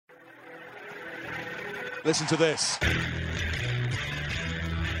Listen to this.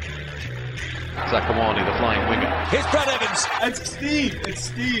 Zakuani, the flying winger. Here's Brad Evans. It's Steve. Who is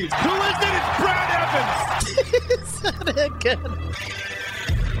it? It's Brad Evans. Is that again?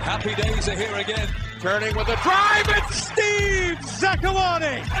 Happy days are here again. Turning with a drive. It's Steve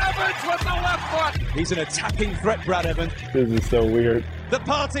Zakuani. Evans with the left foot. He's an attacking threat, Brad Evans. This is so weird. The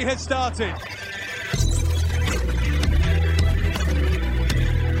party has started.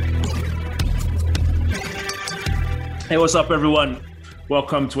 Hey, what's up, everyone?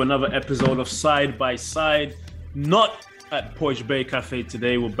 Welcome to another episode of Side by Side. Not at Porsche Bay Cafe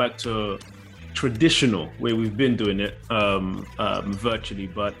today. We're back to traditional way we've been doing it virtually,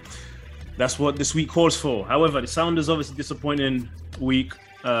 but that's what this week calls for. However, the Sounders obviously disappointing week.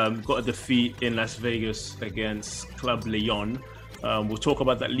 Got a defeat in Las Vegas against Club Leon. We'll talk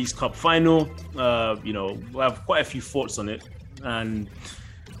about that Leagues Cup final. We'll have quite a few thoughts on it, and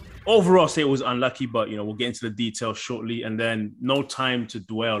overall, say it was unlucky, but we'll get into the details shortly. And then no time to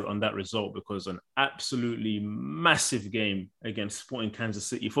dwell on that result because an absolutely massive game against Sporting Kansas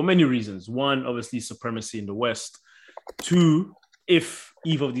City for many reasons. One, obviously supremacy in the West. Two, if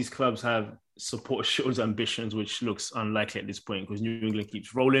either of these clubs have support Shield's ambitions, which looks unlikely at this point because New England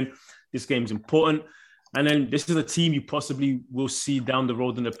keeps rolling. This game's important. And then this is a team you possibly will see down the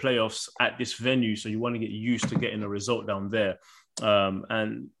road in the playoffs at this venue. So you want to get used to getting a result down there.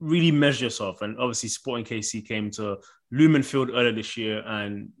 And really measure yourself. And obviously Sporting KC came to Lumen Field earlier this year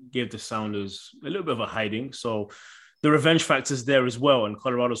and gave the Sounders a little bit of a hiding. So the revenge factor's there as well. And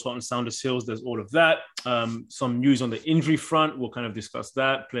Colorado's hot on Sounders Hills, there's all of that. Some news on the injury front, we'll kind of discuss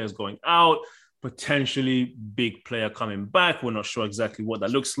that. Players going out, potentially big player coming back. We're not sure exactly what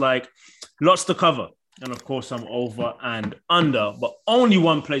that looks like. Lots to cover. And of course, I'm over and under, but only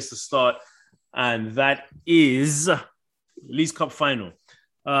one place to start. And that is Leagues Cup final.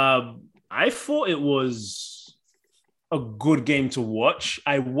 I thought it was a good game to watch.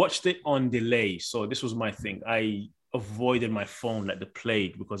 I watched it on delay. So this was my thing. I avoided my phone at the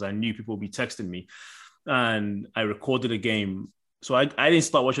play because I knew people would be texting me. And I recorded a game. So I didn't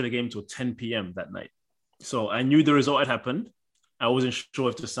start watching the game until 10 p.m. that night. So I knew the result had happened. I wasn't sure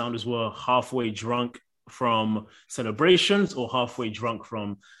if the Sounders were halfway drunk from celebrations or halfway drunk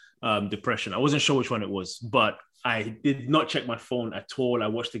from depression. I wasn't sure which one it was, but I did not check my phone at all. I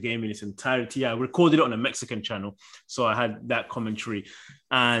watched the game in its entirety. I recorded it on a Mexican channel, so I had that commentary.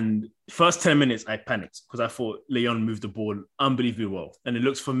 And first 10 minutes, I panicked because I thought Leon moved the ball unbelievably well. And it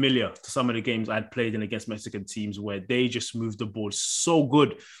looks familiar to some of the games I'd played in against Mexican teams where they just moved the ball so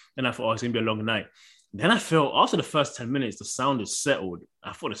good. And I thought, oh, it's going to be a long night. Then I felt after the first 10 minutes, the Sounders settled.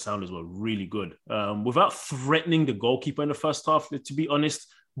 I thought the Sounders were really good without threatening the goalkeeper in the first half, to be honest,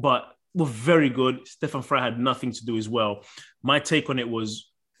 but were very good. Stefan Frey had nothing to do as well. My take on it was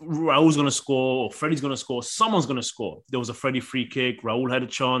Raul's going to score or Freddie's going to score. Someone's going to score. There was a Freddie free kick. Raul had a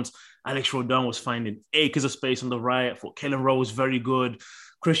chance. Alex Rodin was finding acres of space on the right. I thought Kellen Rowe was very good.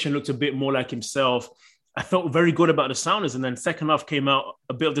 Christian looked a bit more like himself. I felt very good about the Sounders. And then second half came out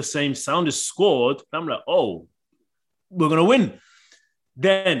a bit of the same. Sounders scored. I'm like, oh, we're going to win.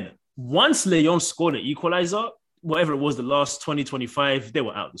 Then once Leon scored an equalizer, whatever it was, the last 20, 25, they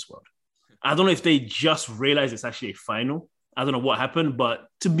were out this world. I don't know if they just realized it's actually a final. I don't know what happened, but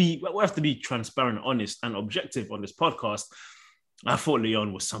we have to be transparent, honest, and objective on this podcast. I thought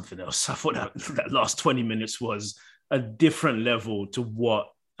Leon was something else. I thought that last 20 minutes was a different level to what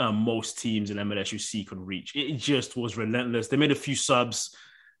most teams in MLSUC could reach. It just was relentless. They made a few subs,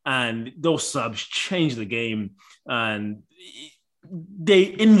 and those subs changed the game. And they,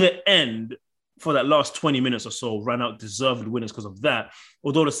 in the end, for that last 20 minutes or so, ran out deserved winners because of that.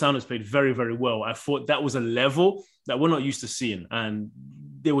 Although the Sounders played very, very well, I thought that was a level that we're not used to seeing. And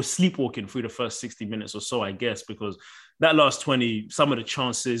they were sleepwalking through the first 60 minutes or so, I guess, because that last 20, some of the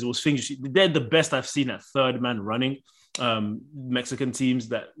chances, it was things, they're the best I've seen at third man running. Mexican teams,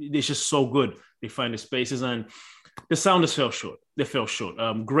 that it's just so good. They find the spaces, and the Sounders fell short. They fell short.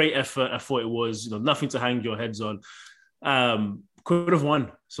 Great effort. I thought it was, nothing to hang your heads on. Could have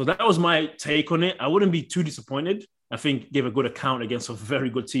won. So that was my take on it. I wouldn't be too disappointed. I think gave a good account against a very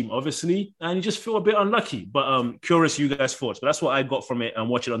good team, obviously, and you just feel a bit unlucky. But curious you guys' thoughts. But that's what I got from it and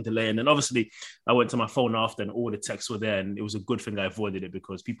watch it on delay. And then obviously I went to my phone after and all the texts were there, and it was a good thing I avoided it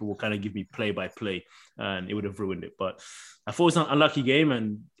because people will kind of give me play by play and it would have ruined it. But I thought it was an unlucky game,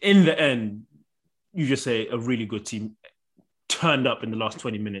 and in the end, you just say a really good team turned up in the last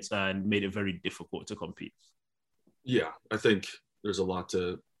 20 minutes and made it very difficult to compete. Yeah, I think there's a lot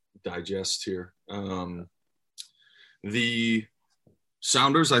to digest here. The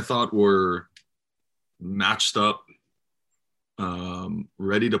Sounders, I thought, were matched up,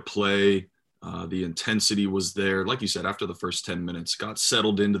 ready to play. The intensity was there. Like you said, after the first 10 minutes, got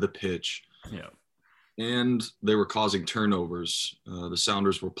settled into the pitch. Yeah. And they were causing turnovers. The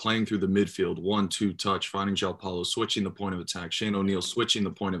Sounders were playing through the midfield, 1-2 touch, finding João Paulo, switching the point of attack, Shane O'Neill switching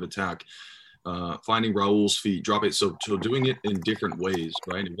the point of attack, finding Raul's feet, drop it. So doing it in different ways,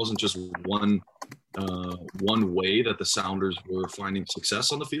 right? It wasn't just one way that the Sounders were finding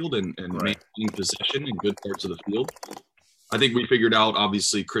success on the field and maintaining possession in good parts of the field. I think we figured out,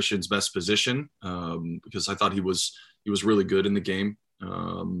 obviously, Christian's best position because I thought he was really good in the game.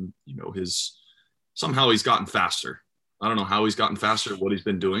 Somehow he's gotten faster. I don't know how he's gotten faster, what he's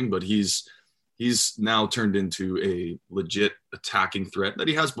been doing, but he's now turned into a legit attacking threat that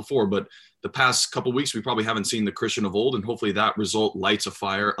he has before. But the past couple of weeks, we probably haven't seen the Christian of old, and hopefully that result lights a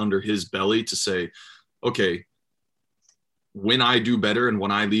fire under his belly to say, okay, when I do better and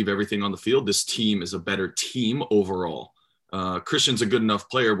when I leave everything on the field, this team is a better team overall. Christian's a good enough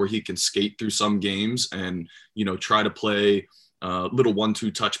player where he can skate through some games and, try to play little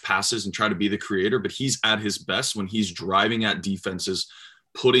 1-2 touch passes and try to be the creator, but he's at his best when he's driving at defenses,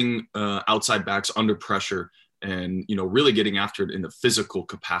 putting outside backs under pressure and, really getting after it in the physical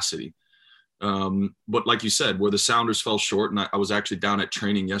capacity. But like you said, where the Sounders fell short, and I was actually down at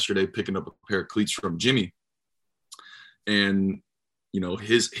training yesterday, picking up a pair of cleats from Jimmy. And,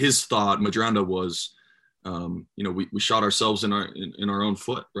 his thought, Madranda, was, we shot ourselves in our own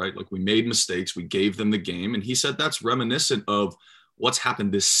foot, right? Like we made mistakes, we gave them the game. And he said that's reminiscent of what's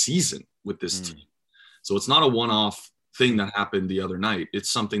happened this season with this team. So it's not a one-off thing that happened the other night.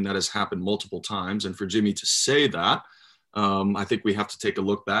 It's something that has happened multiple times. And for Jimmy to say that, I think we have to take a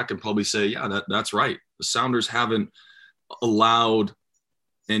look back and probably say, yeah, that's right. The Sounders haven't allowed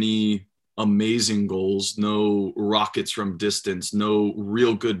any amazing goals, no rockets from distance, no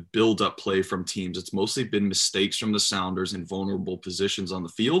real good build-up play from teams. It's mostly been mistakes from the Sounders in vulnerable positions on the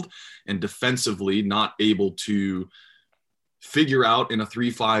field and defensively not able to figure out in a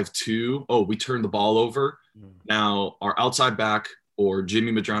 3-5-2, we turned the ball over. Now our outside back or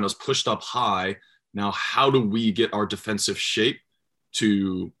Jimmy Madrando's pushed up high. Now, how do we get our defensive shape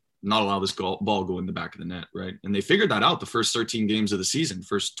to not allow this ball go in the back of the net, right? And they figured that out the first 13 games of the season,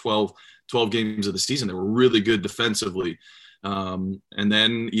 first 12 games of the season. They were really good defensively. And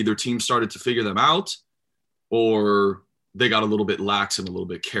then either team started to figure them out or they got a little bit lax and a little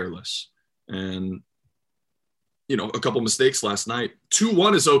bit careless. And, a couple mistakes last night.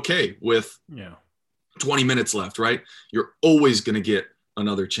 2-1 is okay with 20 minutes left, right? You're always going to get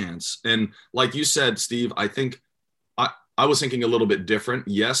another chance. And like you said, Steve, I think I was thinking a little bit different.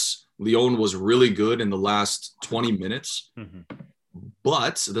 Yes, Lyon was really good in the last 20 minutes,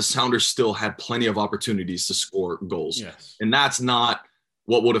 but the Sounders still had plenty of opportunities to score goals. Yes. And that's not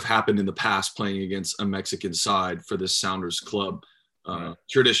what would have happened in the past playing against a Mexican side for this Sounders club.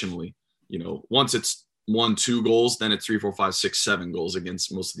 Traditionally, once it's 1-2 goals, then it's 3, 4, 5, 6, 7 goals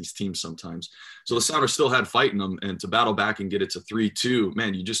against most of these teams sometimes. So the Sounders still had fight in them, and to battle back and get it to 3-2,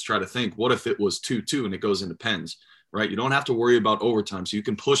 man, you just try to think, what if it was 2-2 and it goes into pens, right? You don't have to worry about overtime, so you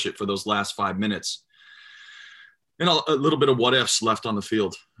can push it for those last 5 minutes. And a little bit of what ifs left on the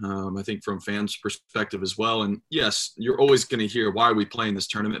field, I think, from fans' perspective as well. And yes, you're always going to hear, why are we playing this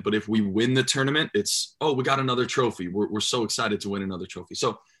tournament? But if we win the tournament, it's, we got another trophy. We're so excited to win another trophy.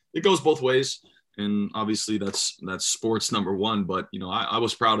 So it goes both ways. And obviously that's sports number one. But, I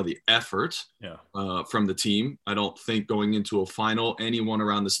was proud of the effort from the team. I don't think going into a final, anyone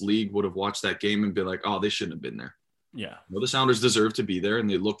around this league would have watched that game and be like, they shouldn't have been there. Yeah. The Sounders deserve to be there, and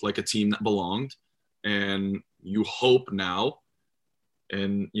they looked like a team that belonged. And you hope now,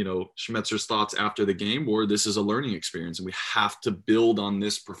 and, Schmetzer's thoughts after the game were, this is a learning experience, and we have to build on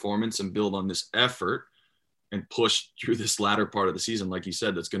this performance and build on this effort and push through this latter part of the season. Like you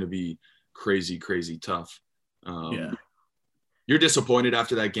said, that's going to be crazy, crazy tough. You're disappointed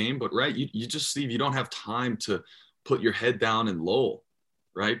after that game, but right, you just, Steve, you don't have time to put your head down and lull,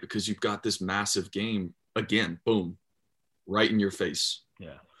 right? Because you've got this massive game again, boom, right in your face.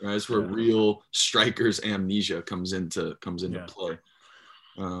 Yeah. Right? That's where real strikers amnesia comes into play.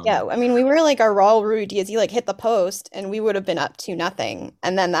 We were like, our Raul Ruiz, he hit the post and we would have been up 2-0.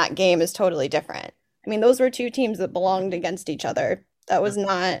 And then that game is totally different. Those were two teams that belonged against each other. That was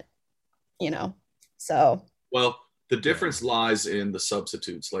not, so. Well, the difference lies in the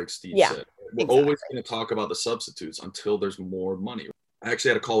substitutes, like Steve said. We're always going to talk about the substitutes until there's more money. I actually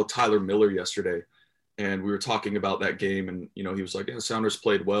had a call with Tyler Miller yesterday, and we were talking about that game, and, he was like, Sounders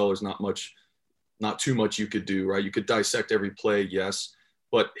played well. There's not too much you could do, right? You could dissect every play, yes.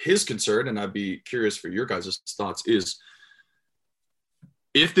 But his concern, and I'd be curious for your guys' thoughts, is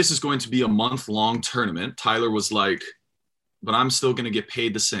if this is going to be a month-long tournament, Tyler was like, but I'm still going to get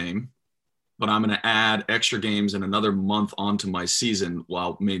paid the same. but I'm going to add extra games and another month onto my season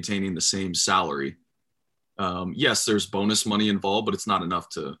while maintaining the same salary. Yes, there's bonus money involved, but it's not enough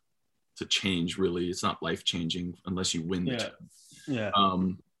to change, really. It's not life-changing unless you win the tournament. Yeah.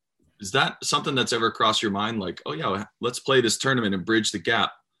 Is that something that's ever crossed your mind? Like, oh yeah, let's play this tournament and bridge the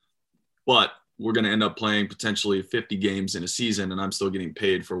gap, but we're going to end up playing potentially 50 games in a season, and I'm still getting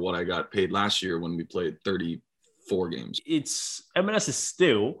paid for what I got paid last year when we played 34 games. MLS is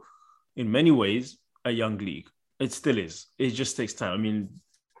still, in many ways, a young league. It still is. It just takes time. I mean,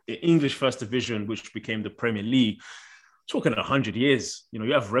 English First Division, which became the Premier League, talking 100 years,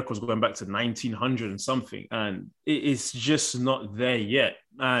 you have records going back to 1900 and something, and it's just not there yet.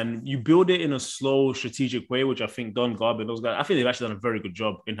 And you build it in a slow, strategic way, which I think Don Garber, those guys, I think they've actually done a very good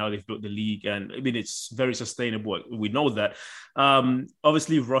job in how they've built the league. And I mean, it's very sustainable. We know that.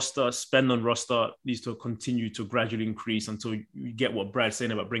 Obviously, spend on roster needs to continue to gradually increase until you get what Brad's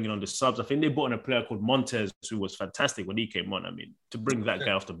saying about bringing on the subs. I think they brought in a player called Montez, who was fantastic when he came on. I mean, to bring that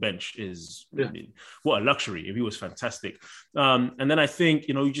guy off the bench is, I mean, what a luxury. If he was fantastic. And then I think,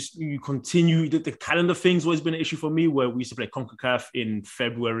 you continue. The calendar thing's always been an issue for me, where we used to play CONCACAF in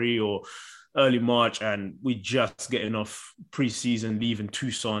February or early March, and we just getting off preseason, leaving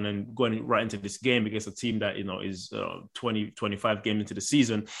Tucson and going right into this game against a team that, is 25 games into the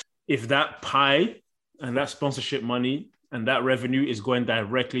season. If that pie and that sponsorship money and that revenue is going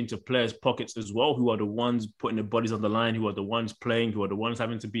directly into players' pockets as well, who are the ones putting their bodies on the line, who are the ones playing, who are the ones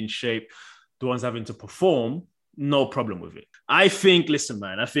having to be in shape, the ones having to perform, no problem with it. I think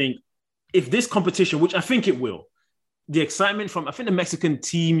if this competition, which I think it will, the excitement from, I think the Mexican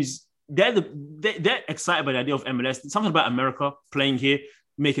teams, they're excited by the idea of MLS. Something about America playing here,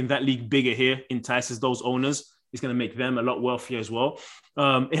 making that league bigger here, entices those owners. It's going to make them a lot wealthier as well.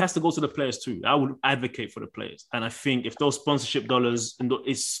 It has to go to the players too. I would advocate for the players. And I think if those sponsorship dollars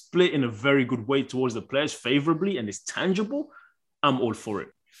is split in a very good way towards the players favorably and it's tangible, I'm all for it.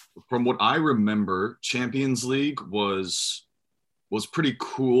 From what I remember, Champions League was pretty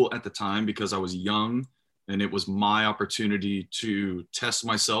cool at the time because I was young and it was my opportunity to test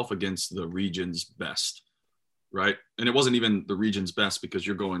myself against the region's best, right? And it wasn't even the region's best because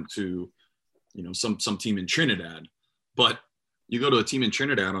you're going to, some team in Trinidad, but you go to a team in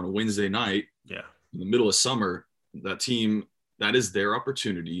Trinidad on a Wednesday night, in the middle of summer, that team, that is their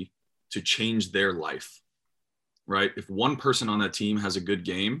opportunity to change their life, right? If one person on that team has a good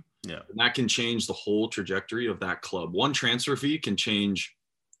game, that can change the whole trajectory of that club. One transfer fee can change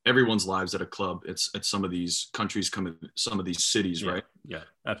everyone's lives at a club. It's at some of these countries, some of these cities, right? Yeah,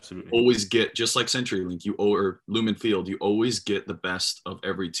 absolutely. Always get, just like CenturyLink, or Lumen Field, you always get the best of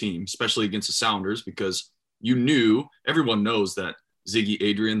every team, especially against the Sounders, because everyone knows that Ziggy,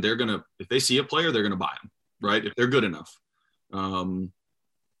 Adrian, if they see a player, they're going to buy him, right? If they're good enough. And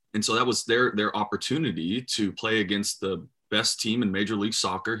so that was their opportunity to play against the best team in Major League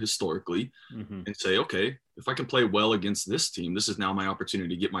Soccer historically, and say, okay, if I can play well against this team, this is now my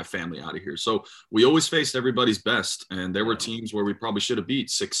opportunity to get my family out of here. So we always faced everybody's best, and there were teams where we probably should have beat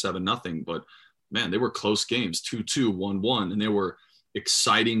 6-7-0, but man, they were close games, 2-2, 1-1, and they were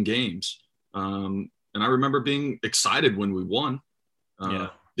exciting games. And I remember being excited when we won,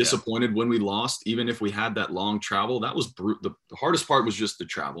 disappointed when we lost, even if we had that long travel. That was the hardest part was just the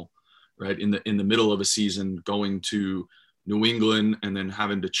travel, right? In the middle of a season, going to New England and then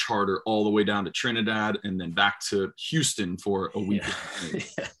having to charter all the way down to Trinidad and then back to Houston for a week.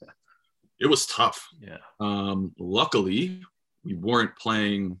 It was tough. Luckily, we weren't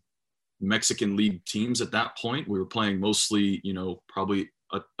playing Mexican League teams at that point. We were playing mostly, probably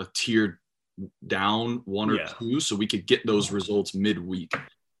a tier down, one or two, so we could get those results midweek.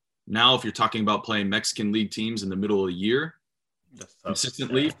 Now, if you're talking about playing Mexican League teams in the middle of the year,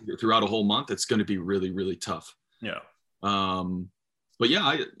 consistently throughout a whole month, it's going to be really, really tough. But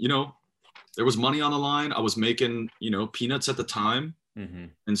there was money on the line. I was making, peanuts at the time.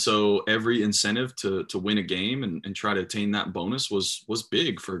 And so every incentive to win a game and try to attain that bonus was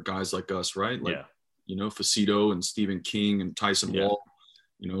big for guys like us, right? Like, Facito and Stephen King and Tyson Wall,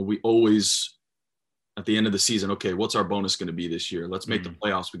 we always, at the end of the season, okay, what's our bonus going to be this year? Let's make the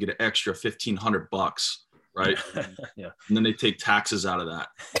playoffs. We get an extra $1,500, right? And then they take taxes out of that.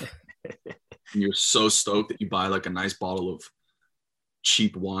 And you're so stoked that you buy like a nice bottle of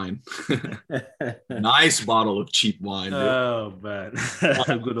cheap wine. Nice bottle of cheap wine. Dude. Oh, man. So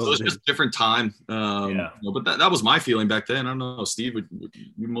it was just a different time. But that was my feeling back then. I don't know, Steve, would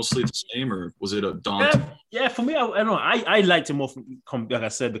you mostly the same, or was it a daunting? Yeah, for me, I don't know. I liked it more from, like I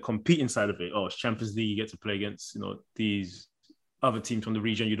said, the competing side of it. Oh, it's Champions League. You get to play against, these other teams from the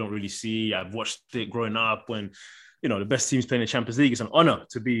region you don't really see. I've watched it growing up when, the best teams playing the Champions League. It's an honor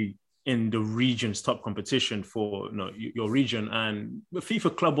to be in the region's top competition for your region. And the FIFA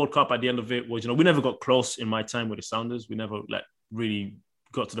Club World Cup at the end of it was, we never got close in my time with the Sounders. We never really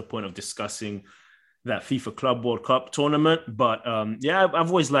got to the point of discussing that FIFA Club World Cup tournament. But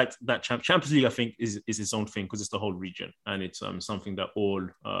I've always liked that Champions League. I think is its own thing because it's the whole region, and it's something that all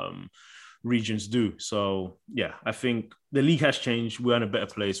regions do. So I think the league has changed. We're in a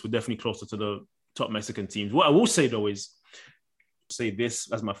better place. We're definitely closer to the top Mexican teams. What I will say though is, say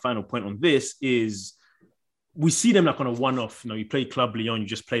this as my final point on this, is we see them like on a one-off. You play Club Leon, you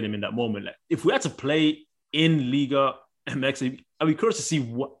just play them in that moment. Like, if we had to play in Liga MX, I'd be curious to see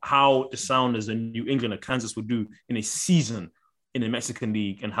how the Sounders and New England and Kansas would do in a season in the Mexican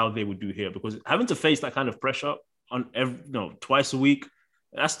League and how they would do here, because having to face that kind of pressure on twice a week,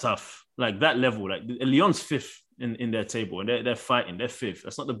 that's tough. Like that level, like Leon's fifth in their table, and they're fighting. They're fifth.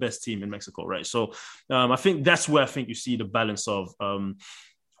 That's not the best team in Mexico, right? So I think that's where I think you see the balance of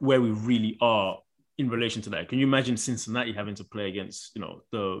where we really are in relation to that. Can you imagine Cincinnati having to play against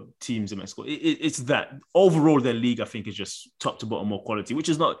the teams in Mexico? It's that overall their league, I think, is just top to bottom more quality, which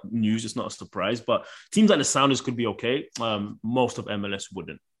is not news. It's not a surprise. But teams like the Sounders could be okay. Most of MLS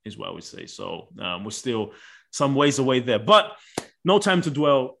wouldn't, is what I would say. So we're still some ways away there. But no time to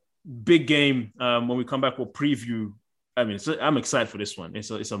dwell. Big game. When we come back, we'll preview. I mean, I'm excited for this one. It's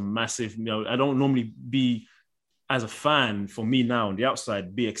a massive. I don't normally be, as a fan, for me now on the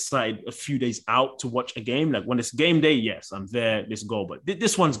outside, be excited a few days out to watch a game. Like when it's game day, yes, I'm there. Let's go. But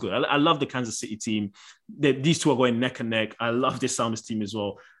this one's good. I love the Kansas City team. These two are going neck and neck. I love this Sounders team as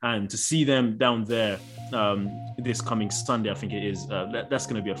well. And to see them down there this coming Sunday, I think it is. That's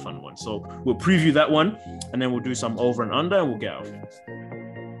going to be a fun one. So we'll preview that one, and then we'll do some over and under, and we'll get out.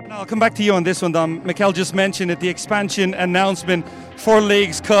 I'll come back to you on this one, Dom. Mikel just mentioned it, the expansion announcement for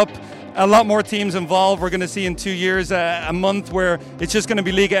Leagues Cup. A lot more teams involved. We're going to see in 2 years a month where it's just going to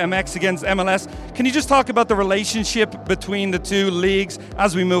be Liga MX against MLS. Can you just talk about the relationship between the two leagues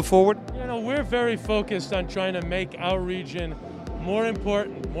as we move forward? We're very focused on trying to make our region more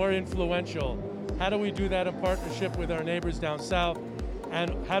important, more influential. How do we do that in partnership with our neighbors down south?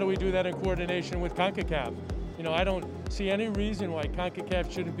 And how do we do that in coordination with CONCACAF? I don't see any reason why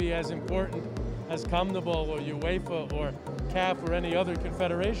CONCACAF shouldn't be as important as CONMEBOL or UEFA or CAF or any other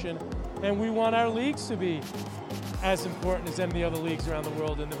confederation. And we want our leagues to be as important as any other leagues around the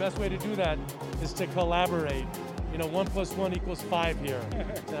world. And the best way to do that is to collaborate. 1 + 1 = 5 here.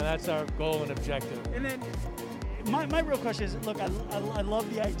 And that's our goal and objective. And then my real question is, look, I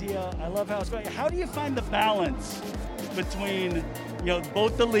love the idea. I love how it's going. How do you find the balance between,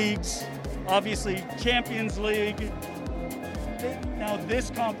 both the leagues? Obviously, Champions League, now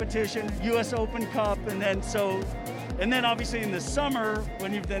this competition, US Open Cup, and then obviously in the summer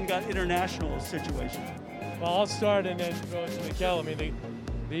when you've then got international situation. Well, I'll start and then go to Mikel. I mean,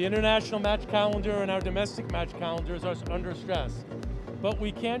 the international match calendar and our domestic match calendars are under stress. But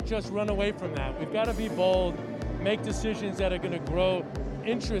we can't just run away from that. We've got to be bold, make decisions that are going to grow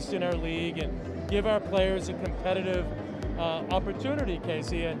interest in our league and give our players a competitive opportunity,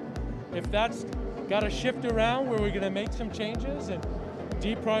 Casey. And if that's got to shift around where we're going to make some changes and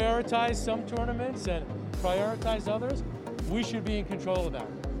deprioritize some tournaments and prioritize others, we should be in control of that.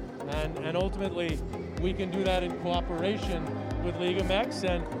 And ultimately, we can do that in cooperation with Liga MX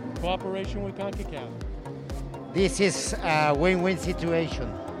and cooperation with CONCACAF. This is a win-win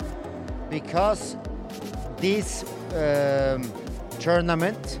situation because this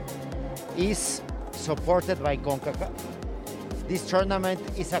tournament is supported by CONCACAF. This tournament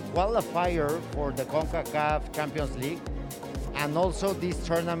is a qualifier for the CONCACAF Champions League, and also this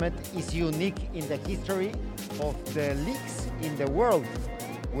tournament is unique in the history of the leagues in the world.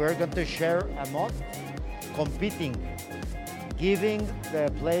 We're going to share a month competing, giving the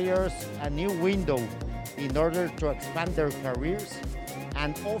players a new window in order to expand their careers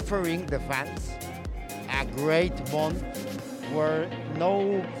and offering the fans a great month where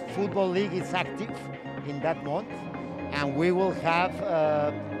no football league is active in that month. And we will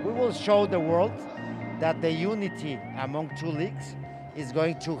show the world that the unity among two leagues is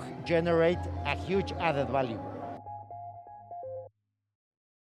going to generate a huge added value.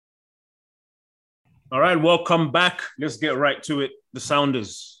 All right, welcome back. Let's get right to it. The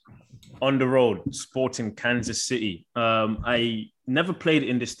Sounders on the road, sporting Kansas City. I never played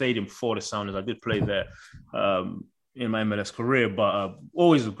in this stadium for the Sounders. I did play there in my MLS career, but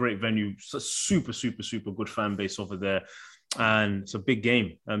always a great venue. Super good fan base over there. And it's a big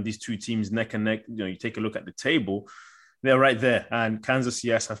game. These two teams neck and neck. You take a look at the table, they're right there. And Kansas,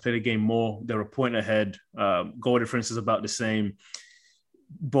 yes, have played a game more. They're a point ahead. Goal difference is about the same.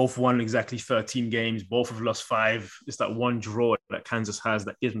 both won exactly 13 games. Both have lost 5. It's that one draw that Kansas has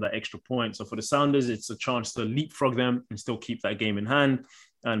that gives them that extra point. So for the Sounders, it's a chance to leapfrog them and still keep that game in hand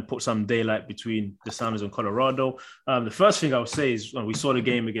and put some daylight between the Sounders and Colorado. The first thing I would say is we saw the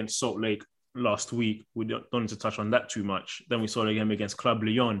game against Salt Lake last week. We don't need to touch on that too much. Then we saw the game against Club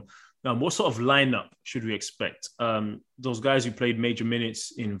Leon. What sort of lineup should we expect? Those guys who played major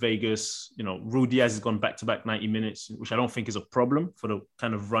minutes in Vegas, Rudy Diaz has gone back-to-back 90 minutes, which I don't think is a problem for the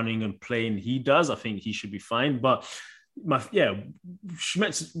kind of running and playing he does. I think he should be fine. But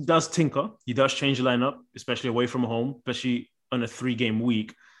Schmetz does tinker. He does change the lineup, especially away from home, especially on a 3-game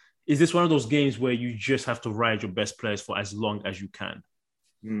week. Is this one of those games where you just have to ride your best players for as long as you can?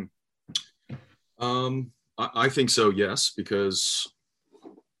 I think so, yes, because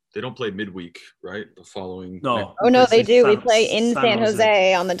they don't play midweek, right? The following. No. Oh, no, they do. We play in San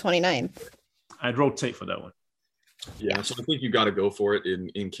Jose on the 29th. I'd rotate for that one. Yeah, so I think you got to go for it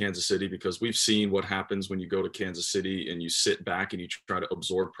in Kansas City, because we've seen what happens when you go to Kansas City and you sit back and you try to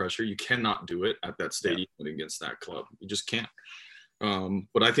absorb pressure. You cannot do it at that stadium against that club. You just can't.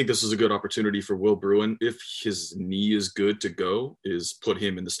 But I think this is a good opportunity for Will Bruin, if his knee is good to go, is put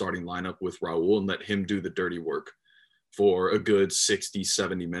him in the starting lineup with Raul and let him do the dirty work for a good 60,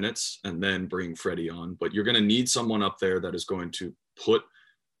 70 minutes and then bring Freddie on. But you're going to need someone up there that is going to put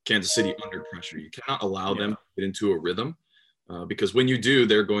Kansas City under pressure. You cannot allow them to get into a rhythm because when you do,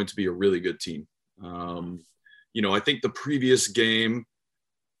 they're going to be a really good team. I think the previous game,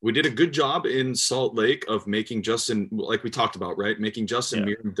 we did a good job in Salt Lake of making Justin, like we talked about, right? Making Justin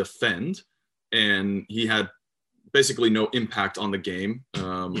Meram defend, and he had basically no impact on the game.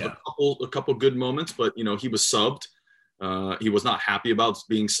 A couple good moments, but he was subbed. He was not happy about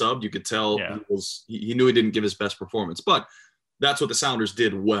being subbed. You could tell he knew he didn't give his best performance, but that's what the Sounders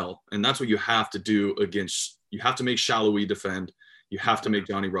did well. And that's what you have to do you have to make Shallowy defend. You have to make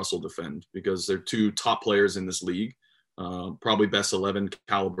Johnny Russell defend, because they're 2 top players in this league. Probably best 11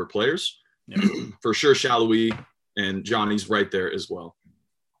 caliber players. For sure, Shallowy and Johnny's right there as well.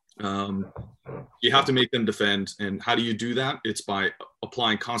 You have to make them defend. And how do you do that? It's by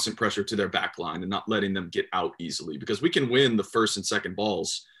applying constant pressure to their back line and not letting them get out easily, because we can win the first and second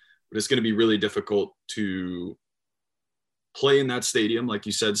balls, but it's going to be really difficult to play in that stadium, like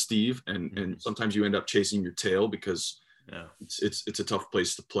you said, Steve. And sometimes you end up chasing your tail because it's a tough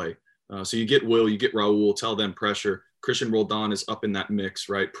place to play. So you get Will, you get Raul, tell them pressure. Christian Roldan is up in that mix,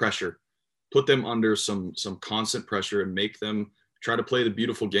 right? Pressure. Put them under some constant pressure and make them try to play the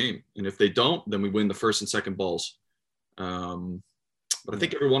beautiful game. And if they don't, then we win the first and second balls. But I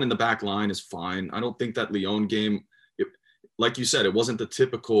think everyone in the back line is fine. I don't think that Leon game, like you said, it wasn't the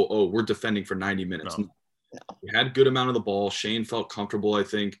typical, we're defending for 90 minutes. No. We had a good amount of the ball. Shane felt comfortable, I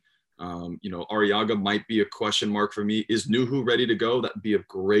think. Arriaga might be a question mark for me. Is Nuhu ready to go? That'd be a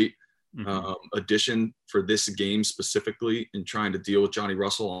great addition for this game specifically, in trying to deal with Johnny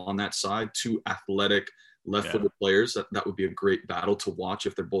Russell on that side. 2 athletic left-footed players. That would be a great battle to watch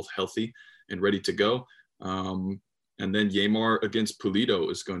if they're both healthy and ready to go. And then Yamar against Pulido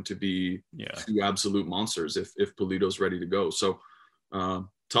is going to be 2 absolute monsters if Pulido's ready to go. So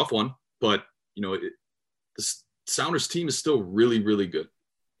tough one, but the Sounders team is still really, really good.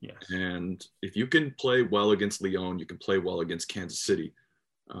 Yes. And if you can play well against Leon, you can play well against Kansas City.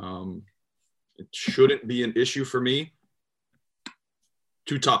 It shouldn't be an issue for me.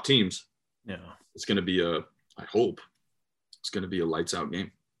 2 top teams. Yeah. It's going to be I hope it's going to be a lights out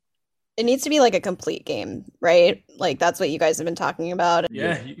game. It needs to be like a complete game, right? Like that's what you guys have been talking about.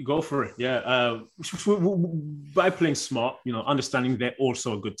 Yeah, you go for it. Yeah. By playing smart, understanding they're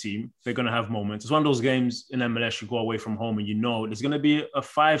also a good team, they're going to have moments. It's one of those games in MLS, you go away from home and there's going to be a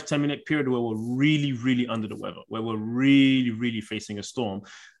 5-10 minute period where we're really, really under the weather, where we're really, really facing a storm.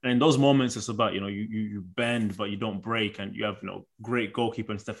 And in those moments, it's about, you bend, but you don't break. And you have, great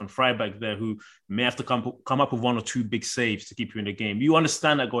goalkeeper and Stefan Frey back there who may have to come up with 1 or 2 big saves to keep you in the game. You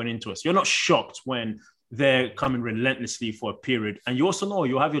understand that going into it. You're not shocked when they're coming relentlessly for a period. And you also know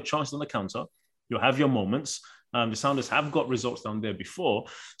you'll have your chance on the counter. You'll have your moments. The Sounders have got results down there before.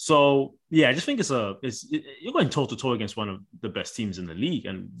 So, I just think you're going toe-to-toe against one of the best teams in the league.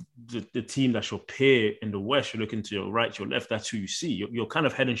 And the team that's your peer in the West, you're looking to your right, your left, that's who you see. You're kind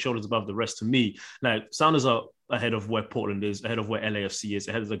of head and shoulders above the rest to me. Like, Sounders are ahead of where Portland is, ahead of where LAFC is,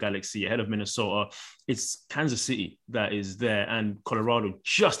 ahead of the Galaxy, ahead of Minnesota. It's Kansas City that is there, and Colorado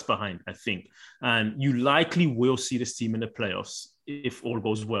just behind, I think. And you likely will see this team in the playoffs if all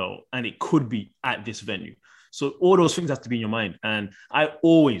goes well, and it could be at this venue. So all those things have to be in your mind. And I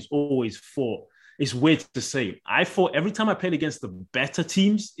always thought, it's weird to say, I thought every time I played against the better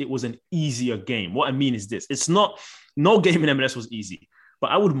teams, it was an easier game. What I mean is this: no game in MLS was easy. But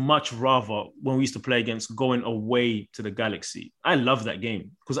I would much rather, when we used to play against, going away to the Galaxy. I love that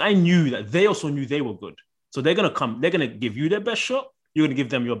game because I knew that they also knew they were good. So they're going to come, they're going to give you their best shot. You're going to give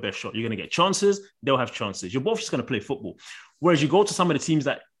them your best shot. You're going to get chances. They'll have chances. You're both just going to play football. Whereas you go to some of the teams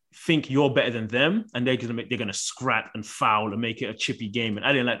that think you're better than them and they're going to scrap and foul and make it a chippy game. And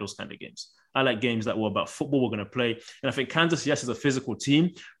I didn't like those kind of games. I like games that were about football. We're going to play. And I think Kansas, yes, is a physical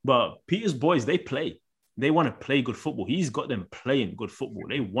team, but Peter's boys, they play. They want to play good football. He's got them playing good football.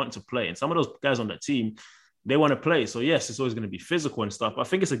 They want to play. And some of those guys on that team, they want to play. So yes, it's always going to be physical and stuff. But I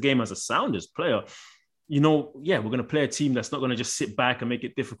think it's a game as a Sounders player. We're going to play a team that's not going to just sit back and make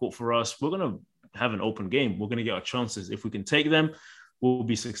it difficult for us. We're going to have an open game. We're going to get our chances. If we can take them, we'll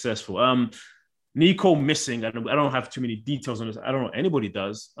be successful. Nico missing. I don't have too many details on this. I don't know. Anybody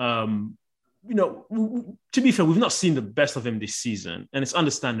does. To be fair, we've not seen the best of him this season, and it's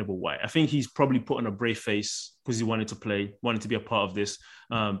understandable why. I think he's probably put on a brave face because he wanted to play, wanted to be a part of this,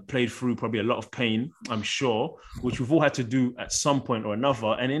 played through probably a lot of pain, I'm sure, which we've all had to do at some point or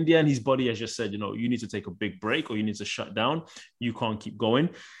another. And in the end, his body has just said, you need to take a big break or you need to shut down. You can't keep going.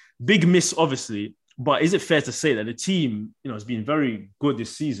 Big miss, obviously. But is it fair to say that the team, has been very good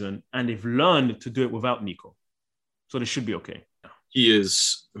this season and they've learned to do it without Nico? So they should be okay. He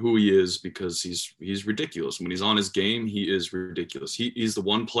is who he is because he's ridiculous. When he's on his game, he is ridiculous. He's the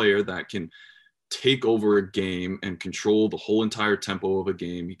one player that can take over a game and control the whole entire tempo of a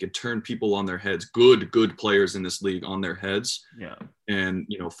game. He can turn people on their heads, good players in this league on their heads. Yeah. And,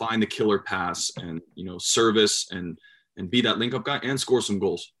 find the killer pass and, service and be that link up guy and score some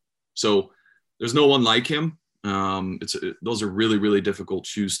goals. So there's no one like him. Those are really, really difficult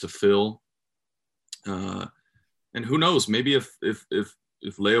shoes to fill. And who knows, maybe if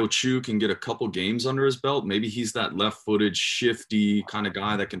Leo Chu can get a couple games under his belt, maybe he's that left-footed, shifty kind of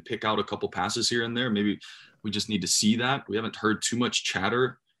guy that can pick out a couple passes here and there. Maybe we just need to see that. We haven't heard too much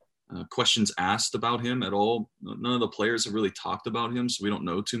chatter, questions asked about him at all. None of the players have really talked about him, so we don't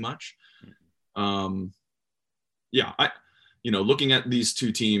know too much. Looking at these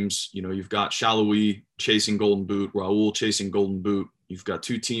two teams, you've got Shalhoui chasing Golden Boot, Raul chasing Golden Boot. You've got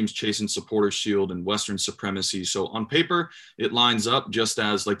two teams chasing Supporters Shield and Western Supremacy. So on paper, it lines up just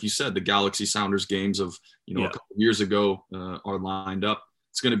as, like you said, the Galaxy Sounders games of, a couple of years ago are lined up.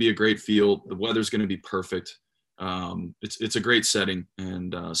 It's going to be a great field. The weather's going to be perfect. It's a great setting.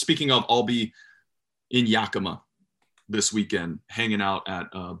 And speaking of, I'll be in Yakima this weekend, hanging out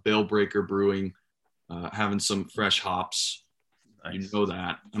at Bellbreaker Brewing, having some fresh hops. Nice. You know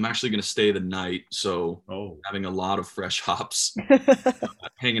that. I'm actually going to stay the night, so having a lot of fresh hops,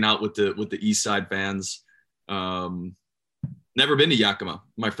 hanging out with the East Side bands. Never been to Yakima,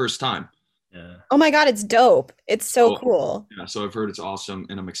 my first time. Yeah. Oh my God, it's dope. It's so cool. Yeah, so I've heard it's awesome,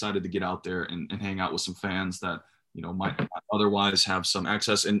 and I'm excited to get out there and hang out with some fans that might otherwise have some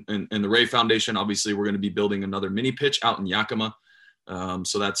access. And the Ray Foundation, obviously, we're going to be building another mini pitch out in Yakima,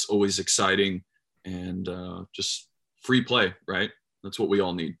 so that's always exciting, and just free play, right? That's what we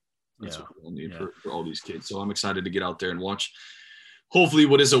all need. That's what we all need for all these kids. So I'm excited to get out there and watch, hopefully,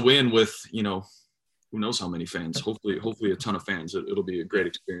 what is a win with, who knows how many fans, hopefully a ton of fans. It'll be a great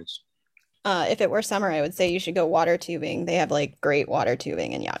experience. If it were summer, I would say you should go water tubing. They have great water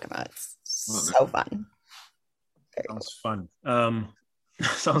tubing in Yakima. It's so fun. Sounds fun.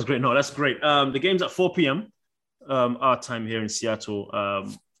 Sounds great. No, that's great. The game's at 4 p.m. Our time here in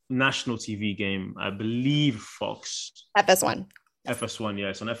Seattle. National TV game, I believe Fox. FS1. FS1, yeah.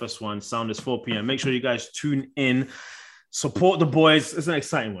 It's on FS1. Sounders 4 p.m. Make sure you guys tune in. Support the boys. It's an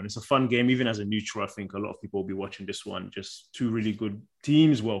exciting one. It's a fun game. Even as a neutral, I think a lot of people will be watching this one. Just two really good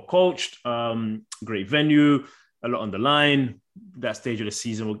teams, well coached, great venue, a lot on the line. That stage of the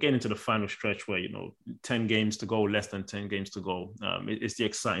season, we'll get into the final stretch where, 10 games to go, less than 10 games to go. It's the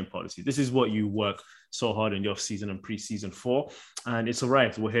exciting part of the season. This is what you work so hard in the off-season and pre-season for, and it's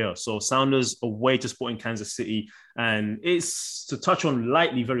arrived. We're here. So Sounders away to Sporting Kansas City, and it's, to touch on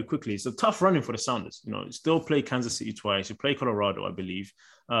lightly very quickly, it's a tough running for the Sounders. Still play Kansas City twice. You play Colorado, I believe,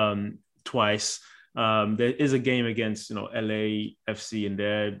 twice. There is a game against, LAFC in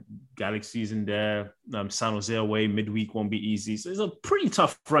there, Galaxy's in there, San Jose away, midweek won't be easy. So it's a pretty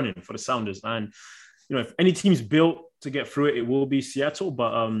tough running for the Sounders. And, if any team's built to get through it, it will be Seattle.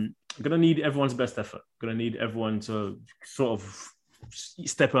 But I'm going to need everyone's best effort. Going to need everyone to sort of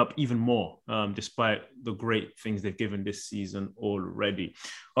step up even more, despite the great things they've given this season already.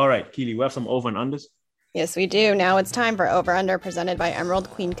 All right, Keely, we have some over and unders. Yes, we do. Now it's time for Over Under, presented by Emerald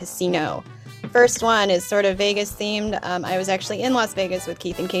Queen Casino. First one is sort of Vegas themed. I was actually in Las Vegas with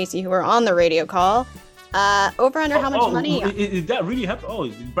Keith and Casey, who were on the radio call. Over under how much money? Did that really happen? Oh,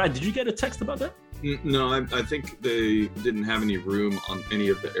 Brad, did you get a text about that? No, I think they didn't have any room on any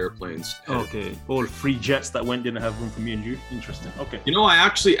of the airplanes. Okay, all free jets that didn't have room for me and you. Interesting. Okay. You know, I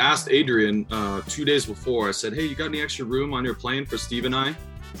actually asked Adrian 2 days before. I said, "Hey, you got any extra room on your plane for Steve and I?"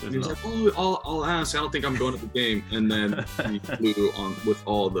 And he was like, "Oh, I'll ask. I don't think I'm going to the game." And then he flew on with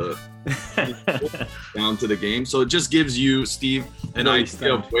all the down to the game. So it just gives you, Steve, an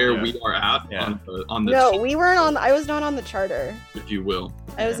idea of where we are at on the. No, we weren't on. I was not on the charter. If you will.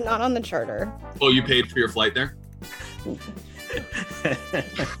 I was not on the charter. Oh, you paid for your flight there?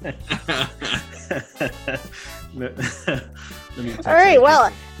 All right,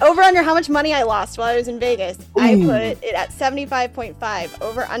 well, over under how much money I lost while I was in Vegas. Ooh. I put it at 75.5.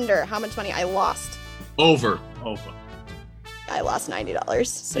 Over under how much money I lost. Over. I lost $90.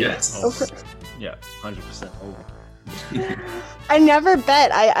 So yes. Over. Yeah, 100% over. I never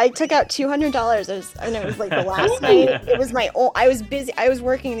bet. I took out $200. And it was like the last night. It was my own. I was busy. I was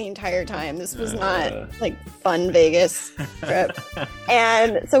working the entire time. This was not like fun Vegas trip.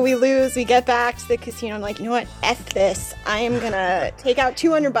 And so we lose. We get back to the casino. I'm like, you know what? F this. I am gonna take out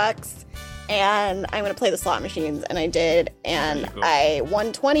 $200 and I'm gonna play the slot machines. And I did. And I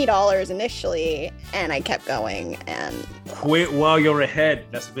won $20 initially, and I kept going. And quit while you're ahead.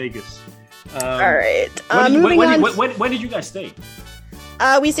 That's Vegas. All right. When did you guys stay?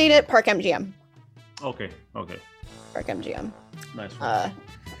 We stayed at Park MGM. Okay. Park MGM. Nice.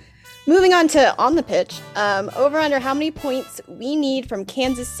 Moving on to on the pitch. Over under how many points we need from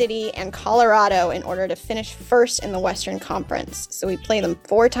Kansas City and Colorado in order to finish first in the Western Conference. So we play them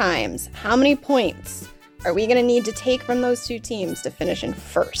 4 times. How many points are we going to need to take from those 2 teams to finish in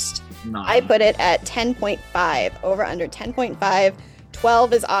first? 9. I put it at 10.5. Over under 10.5.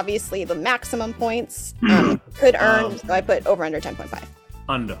 12 is obviously the maximum points could earn, so I put over under 10.5.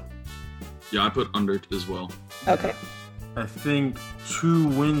 Under. Yeah, I put under as well. Okay. I think 2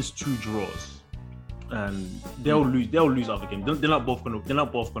 wins, 2 draws, and they'll lose other games. They're not both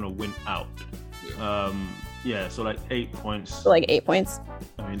gonna win out. Yeah. So like 8 points. So like 8 points.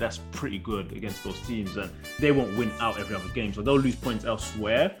 I mean, that's pretty good against those teams, and they won't win out every other game, so they'll lose points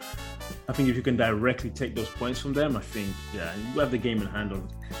elsewhere. I think if you can directly take those points from them, I think, you have the game in hand on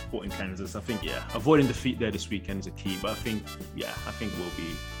Sporting Kansas. I think, avoiding defeat there this weekend is a key. But I think we'll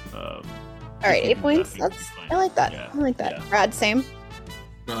be. All right, 8 points. I like that. Yeah. I like that. Yeah. Brad, same.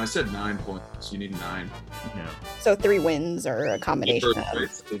 No, I said 9 points. You need 9. Yeah. So 3 wins or a combination. I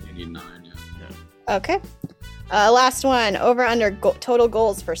think you need 9. Yeah. Okay. Last one. Over under total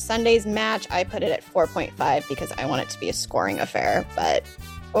goals for Sunday's match. I put it at 4.5 because I want it to be a scoring affair, but.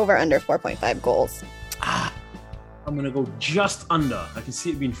 Over under 4.5 goals. I'm gonna go just under. I can see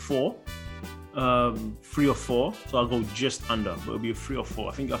it being 4, 3 or 4. So I'll go just under. But it'll be a 3 or 4.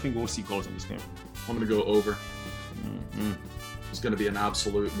 I think we'll see goals in this game. I'm gonna go over. It's gonna be an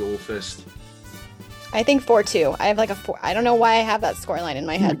absolute goal fest. I think 4-2. I have like a 4. I don't know why I have that scoreline in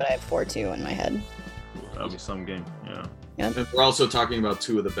my head, but I have 4-2 in my head. That'll be some game. Yeah. And we're also talking about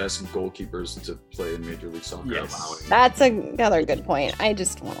 2 of the best goalkeepers to play in Major League Soccer. Yes. That's another good point. I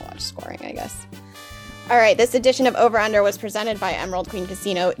just want to watch scoring, I guess. All right, this edition of Over Under was presented by Emerald Queen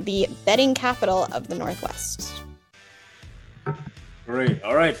Casino, the betting capital of the Northwest. Great.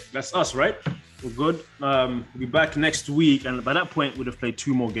 All right, that's us, right? We're good. We'll be back next week, and by that point, we'd have played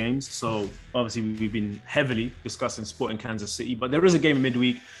 2 more games. So obviously, we've been heavily discussing Sporting Kansas City, but there is a game in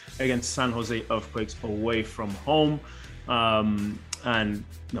midweek against San Jose Earthquakes away from home. And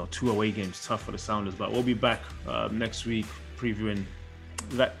 2 away games, tough for the Sounders, but we'll be back next week previewing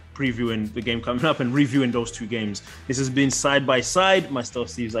the game coming up and reviewing those 2 games. This has been Side by Side. Myself,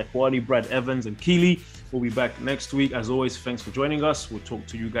 Steve Zakwani, Brad Evans, and Keely. We'll be back next week. As always, thanks for joining us. We'll talk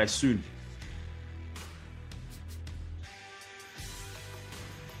to you guys soon.